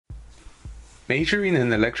Majoring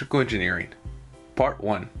in Electrical Engineering, Part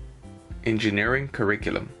 1, Engineering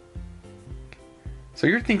Curriculum. So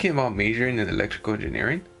you're thinking about majoring in electrical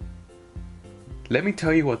engineering? Let me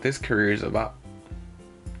tell you what this career is about.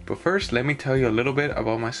 But first, let me tell you a little bit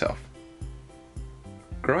about myself.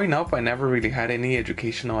 Growing up, I never really had any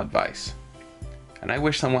educational advice, and I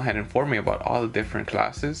wish someone had informed me about all the different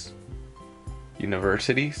classes,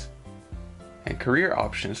 universities, and career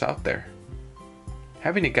options out there.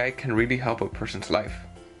 Having a guide can really help a person's life.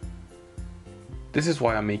 This is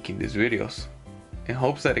why I'm making these videos, in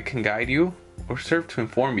hopes that it can guide you or serve to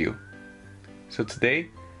inform you. So today,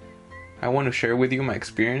 I want to share with you my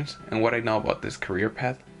experience and what I know about this career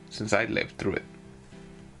path since I lived through it.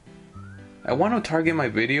 I want to target my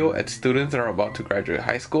video at students that are about to graduate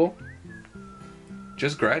high school,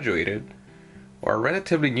 just graduated, or are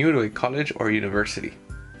relatively new to a college or university.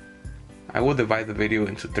 I will divide the video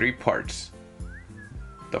into 3 parts.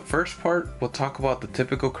 The first part will talk about the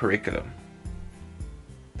typical curriculum.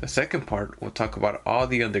 The second part will talk about all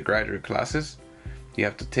the undergraduate classes you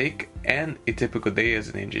have to take and a typical day as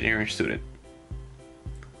an engineering student.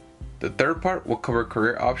 The third part will cover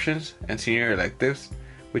career options and senior electives,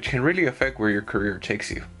 which can really affect where your career takes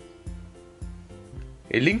you.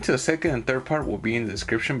 A link to the second and third part will be in the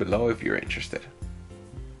description below if you're interested.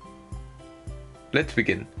 Let's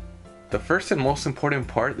begin. The first and most important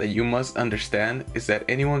part that you must understand is that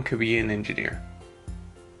anyone can be an engineer.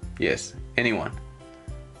 Yes, anyone.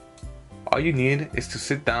 All you need is to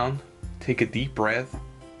sit down, take a deep breath,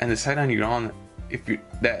 and decide on your own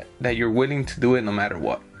that you're willing to do it no matter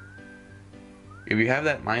what. If you have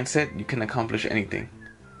that mindset, you can accomplish anything.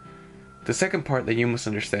 The second part that you must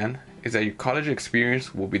understand is that your college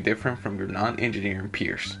experience will be different from your non-engineering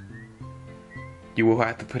peers. You will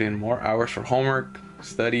have to put in more hours for homework,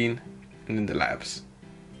 studying, and in the labs.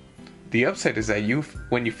 The upside is that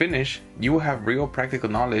when you finish, you will have real practical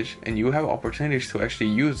knowledge and you will have opportunities to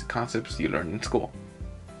actually use the concepts you learned in school.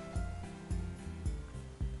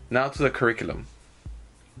 Now to the curriculum.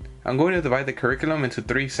 I'm going to divide the curriculum into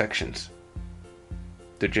 3 sections: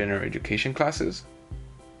 the general education classes,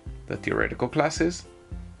 the theoretical classes,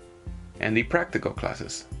 and the practical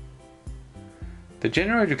classes. The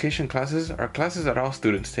general education classes are classes that all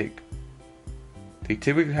students take. They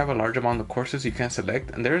typically have a large amount of courses you can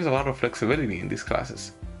select, and there is a lot of flexibility in these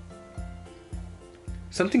classes.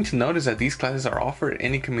 Something to note is that these classes are offered at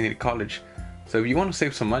any community college, so if you want to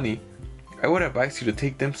save some money, I would advise you to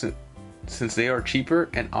take them since they are cheaper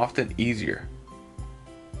and often easier.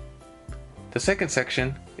 The second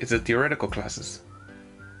section is the theoretical classes.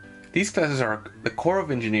 These classes are the core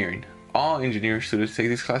of engineering. All engineering students take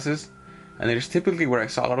these classes, and it is typically where I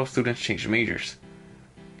saw a lot of students change majors.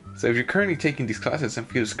 So if you're currently taking these classes and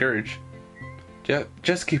feel discouraged,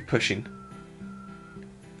 just keep pushing.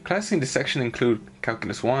 Classes in this section include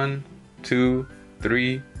Calculus 1, 2,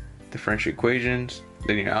 3, differential equations,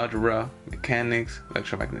 linear algebra, mechanics,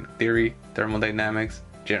 electromagnetic theory, thermodynamics,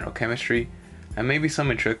 general chemistry, and maybe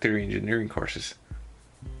some introductory engineering courses.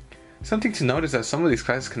 Something to note is that some of these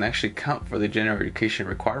classes can actually count for the general education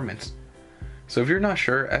requirements. So if you're not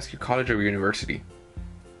sure, ask your college or university.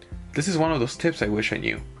 This is one of those tips I wish I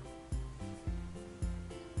knew.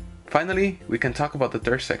 Finally, we can talk about the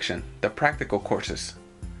third section, the practical courses.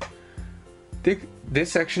 This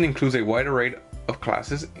section includes a wide array of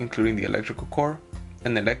classes, including the electrical core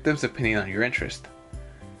and electives depending on your interest.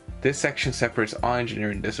 This section separates all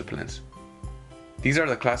engineering disciplines. These are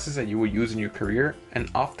the classes that you will use in your career and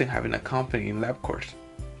often have an accompanying lab course.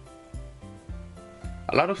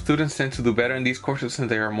 A lot of students tend to do better in these courses since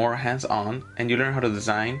they are more hands-on and you learn how to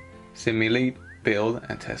design, simulate, build,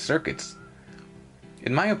 and test circuits.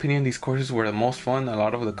 In my opinion, these courses were the most fun. A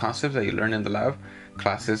lot of the concepts that you learn in the lab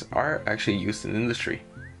classes are actually used in industry.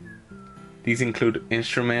 These include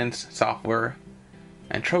instruments, software,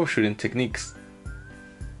 and troubleshooting techniques.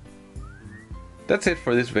 That's it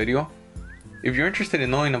for this video. If you're interested in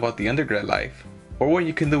knowing about the undergrad life, or what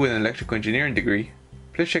you can do with an electrical engineering degree,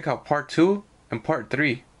 please check out part 2 and part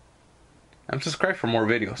 3, and subscribe for more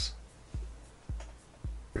videos.